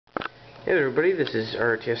Hey everybody, this is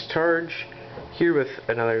RTS Targe, here with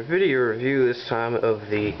another video review, this time of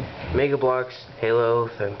the Bloks Halo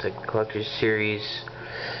Authentic Collector's Series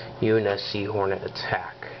UNSC Hornet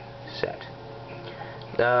Attack set.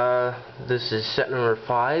 This is set number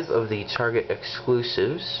 5 of the Target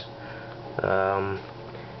exclusives, and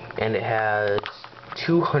it has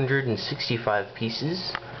 265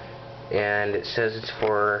 pieces, and it says it's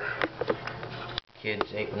for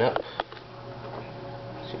kids 8 and up.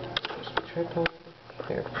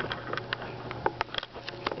 There.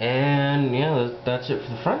 And yeah, that's it for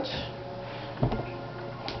the front. And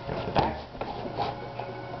for the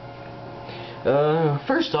back.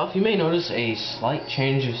 First off, you may notice a slight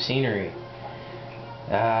change of scenery.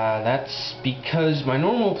 That's because my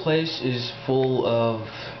normal place is full of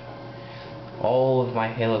all of my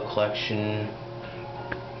Halo collection,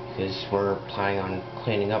 because we're planning on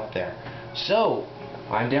cleaning up there. So,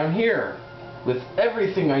 I'm down here with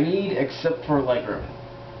everything I need except for legroom.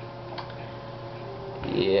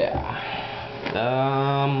 Yeah.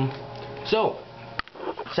 So,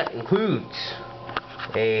 set includes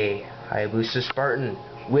a Hayabusa Spartan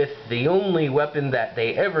with the only weapon that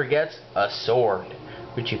they ever get, a sword,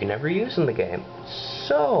 which you can never use in the game.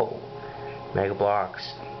 So,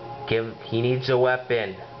 Bloks, he needs a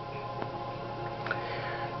weapon.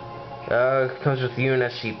 Comes with the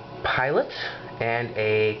UNSC pilot and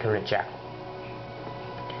a Covenant Jackal.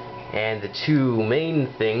 And the two main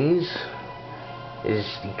things is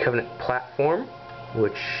the Covenant platform,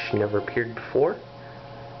 which never appeared before,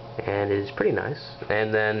 and is pretty nice,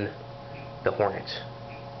 and then the Hornet,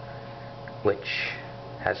 which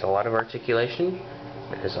has a lot of articulation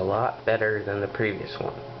and is a lot better than the previous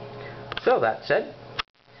one. So that said,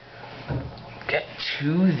 get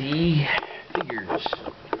to the figures.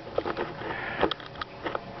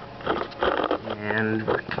 And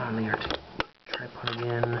work on the tripod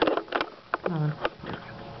again. Come on. There we go.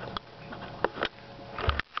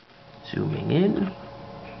 Zooming in.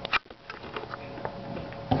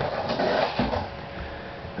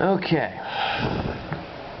 Okay.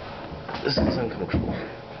 This is uncomfortable.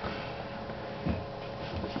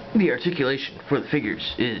 The articulation for the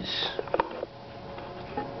figures is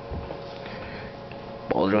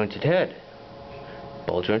ball jointed head,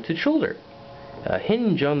 ball jointed shoulder, a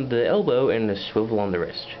hinge on the elbow, and a swivel on the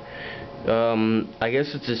wrist. I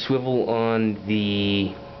guess it's a swivel on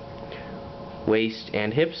the waist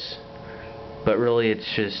and hips, but really it's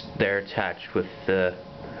just they're attached with the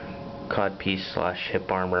codpiece /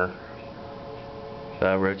 hip armor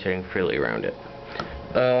rotating freely around it.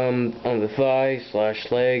 On the thigh /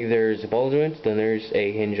 leg there's a ball joint, then there's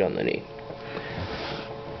a hinge on the knee.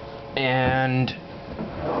 And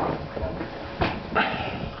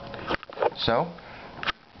so,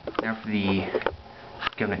 now for the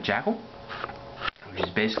Covenant Jackal, which is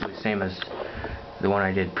basically the same as the one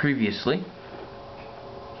I did previously.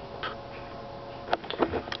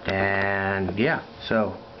 And yeah,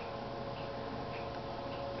 so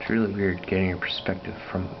it's really weird getting your perspective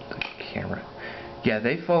from the camera. Yeah,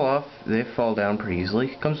 they fall down pretty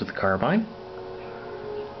easily. It comes with a carbine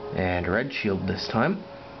and a red shield this time.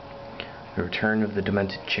 The return of the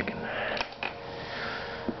demented chicken.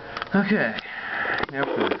 Okay, now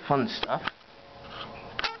for the fun stuff.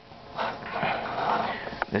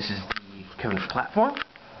 This is the Covenant platform.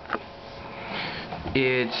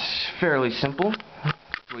 It's fairly simple.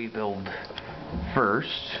 We build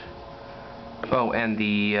first. Oh, and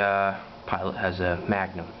the pilot has a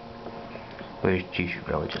Magnum, which you should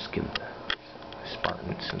really just give the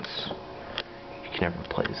Spartan, since you can never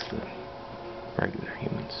replace the regular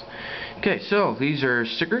humans. Okay, so these are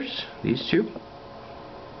stickers, these two.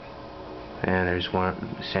 And there's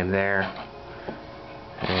one, same there,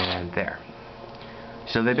 and there.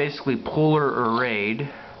 So they basically polar arrayed,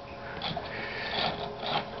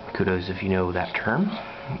 kudos if you know that term,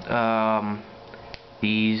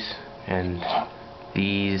 these and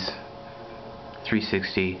these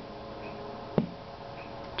 360,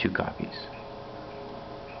 2 copies.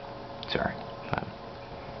 Sorry,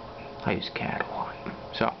 I use CAD a lot.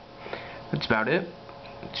 So, that's about it.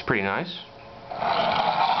 It's pretty nice.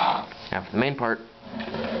 Now for the main part.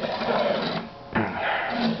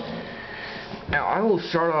 Now I will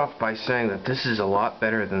start off by saying that this is a lot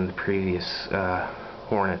better than the previous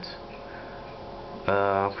Hornet.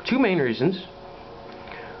 For two main reasons.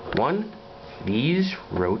 One, these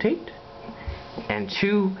rotate, and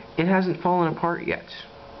two, it hasn't fallen apart yet.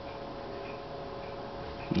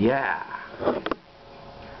 Yeah.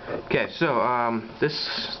 Okay, so this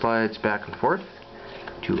slides back and forth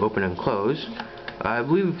to open and close. I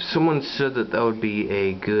believe someone said that that would be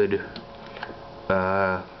a good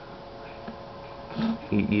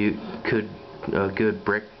you could a good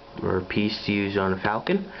brick or piece to use on a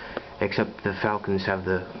Falcon, except the Falcons have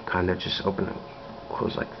the kind that just open and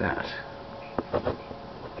close like that.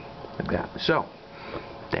 Like that. So,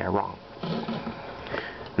 they're wrong.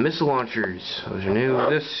 Missile launchers, those are new.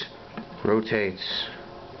 This rotates.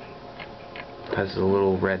 Has a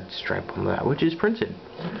little red stripe on that, which is printed.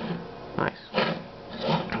 Nice.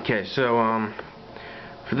 Okay, so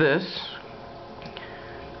for this,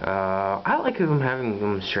 I like them having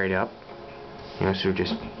them straight up. You know, so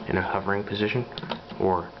just in a hovering position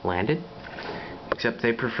or landed. Except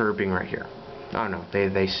they prefer being right here. Oh no,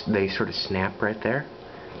 they sort of snap right there,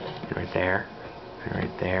 and right there, and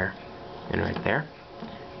right there, and right there.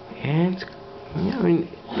 And yeah, I mean,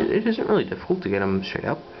 it isn't really difficult to get them straight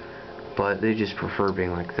up, but they just prefer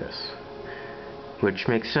being like this, which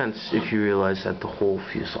makes sense if you realize that the whole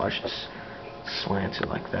fuselage is slanted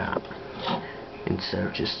like that, instead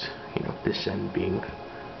of just, you know, this end being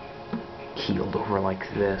keeled over like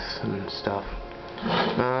this and stuff.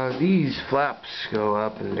 These flaps go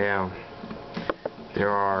up and down. There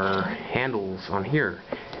are handles on here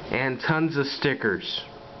and tons of stickers.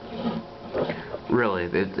 Really,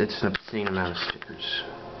 it's an obscene amount of stickers.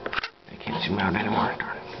 I can't zoom out anymore.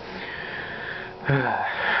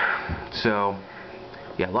 So,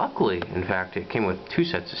 yeah, luckily, in fact, it came with 2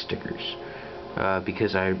 sets of stickers,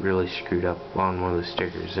 because I really screwed up on one of the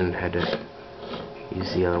stickers and had to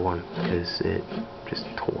use the other one because it just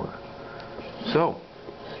tore. So,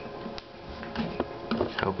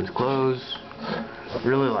 opens, close.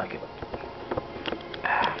 Really like it.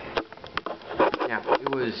 Yeah, it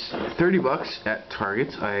was $30 at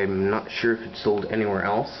Target. I'm not sure if it's sold anywhere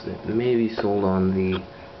else. It may be sold on the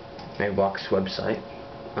Bloks website.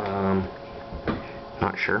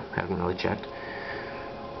 Not sure. Haven't really checked.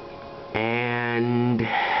 And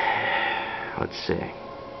let's see.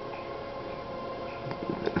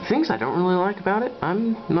 Things I don't really like about it.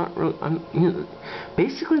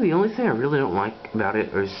 Basically the only thing I really don't like about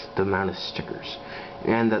it is the amount of stickers,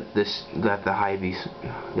 and that the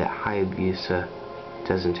Hayabusa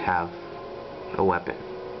doesn't have a weapon.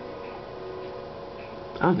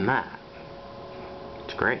 Other than that,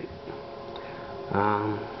 it's great.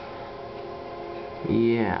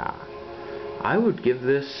 Yeah, I would give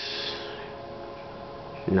this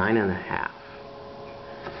 9.5.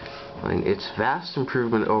 I mean, it's vast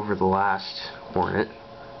improvement over the last Hornet.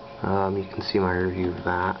 You can see my review of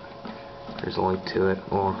that. There's a link to it,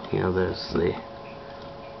 or you know, there's the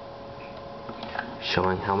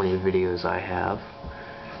showing how many videos I have,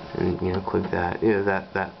 and you know, click that. You know,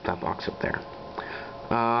 that box up there.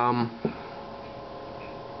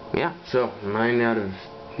 Yeah, so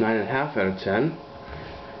 9.5 out of 10.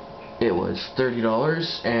 It was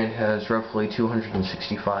 $30 and has roughly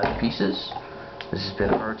 265 pieces. This has been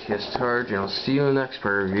RTS Targe, and I'll see you in the next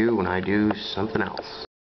part review when I do something else.